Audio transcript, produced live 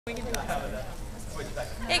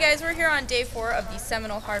Hey guys, we're here on day 4 of the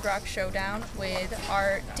Seminole Hard Rock Showdown with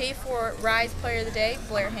our day 4 Rise Player of the Day,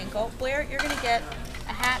 Blair Hinkle. Blair, you're going to get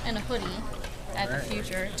a hat and a hoodie at the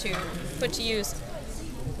future to put to use.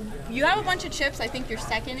 You have a bunch of chips. I think you're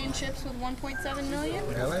second in chips with 1.7 million.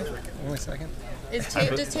 Really? Only second?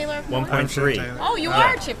 Does Taylor have more? 1.3. Oh, you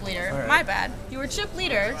are chip leader. Right. My bad. You were chip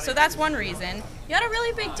leader, so that's one reason. You had a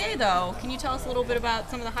really big day, though. Can you tell us a little bit about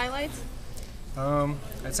some of the highlights?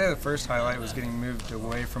 I'd say the first highlight was getting moved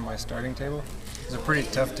away from my starting table. It was a pretty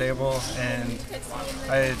tough table, and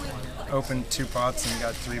I had opened 2 pots and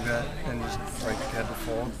got 3-bet and just had to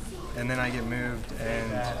fold. And then I get moved,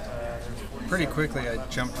 and pretty quickly I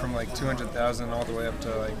jumped from 200,000 all the way up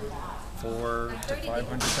to 4 to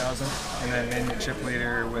 500,000, and then made me chip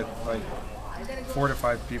leader with 4 to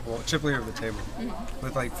 5 people, chip leader of the table,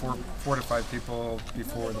 with 4 to 5 people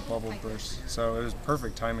before the bubble burst. So it was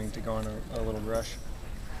perfect timing to go on a little rush.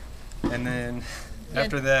 And then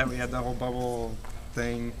after that, we had the whole bubble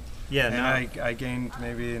thing. Yeah, and I gained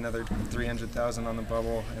maybe another 300,000 on the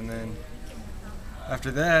bubble, and then after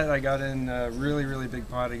that, I got in a really, really big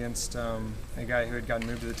pot against a guy who had gotten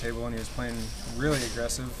moved to the table, and he was playing really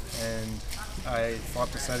aggressive, and I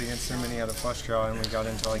flopped a set against him, and he had a flush draw, and we got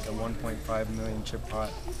into a 1.5 million chip pot,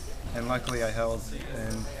 and luckily I held,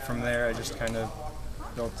 and from there I just kind of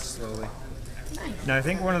built slowly. Now I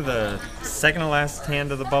think one of the second to last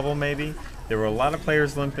hand of the bubble, maybe, there were a lot of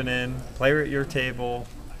players limping in. Player at your table,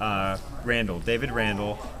 David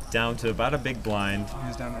Randall, down to about a big blind. He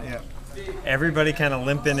was down, yeah. Everybody kind of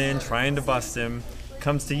limping in, trying to bust him.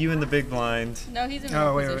 Comes to you in the big blind. No, he's in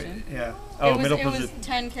middle position. Yeah. Oh, middle position. It was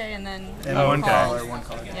 10K and then one call.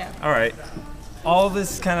 Yeah. All right. All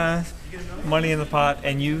this kind of money in the pot,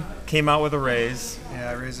 and you came out with a raise. Yeah,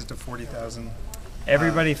 I raised it to 40,000.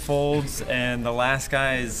 Everybody folds, and the last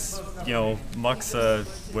guy is, mucks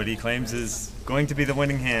what he claims is going to be the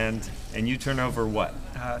winning hand, and you turn over what?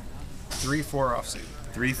 3-4 offsuit.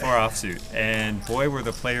 3-4 offsuit, and boy, were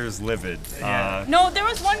the players livid. Yeah. No, there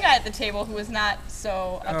was one guy at the table who was not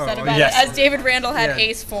so upset about yes. it, as David Randall had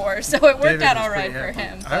ace-4, so it worked out all right for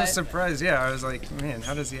him. I was surprised, yeah. I was like, man,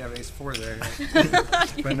 how does he have ace-4 there?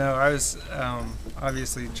 But no, I was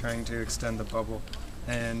obviously trying to extend the bubble,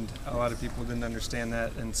 and a lot of people didn't understand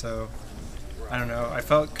that, and so I don't know. I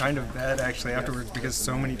felt kind of bad actually afterwards because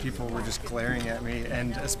so many people were just glaring at me,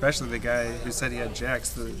 and especially the guy who said he had jacks.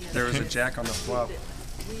 There was a jack on the flop,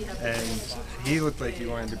 and he looked like he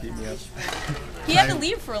wanted to beat me up. He had to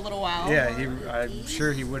leave for a little while. Yeah, I'm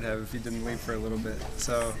sure he would have if he didn't leave for a little bit.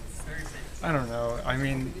 So I don't know. I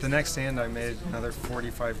mean, the next hand I made another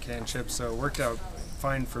 45K in chips, so it worked out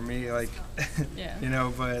fine for me.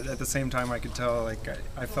 Yeah. But at the same time, I could tell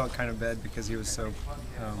I felt kind of bad because he was so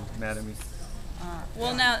mad at me.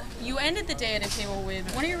 Well, now, you ended the day at a table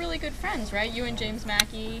with one of your really good friends, right? You and James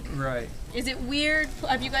Mackey. Right. Is it weird?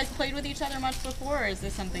 Have you guys played with each other much before, or is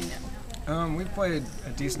this something new? We played a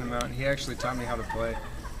decent amount. He actually taught me how to play.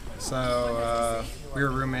 So we were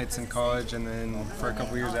roommates in college, and then for a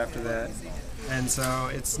couple years after that. And so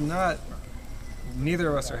it's not, neither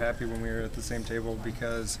of us are happy when we were at the same table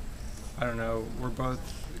because, I don't know, we're both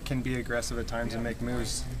can be aggressive at times and make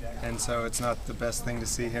moves, and so it's not the best thing to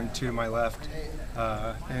see him to my left.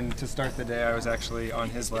 And to start the day, I was actually on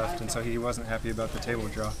his left, and so he wasn't happy about the table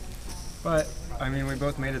draw. But I mean, we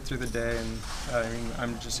both made it through the day, and I mean,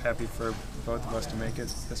 I'm just happy for both of us to make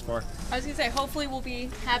it this far. I was gonna say, hopefully, we'll be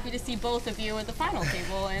happy to see both of you at the final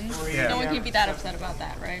table, and no one can be that upset about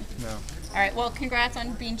that, right? No. All right, well, congrats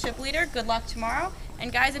on being chip leader. Good luck tomorrow.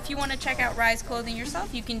 And guys, if you want to check out Rise Clothing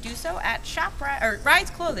yourself, you can do so at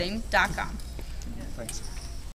riseclothing.com. Thanks.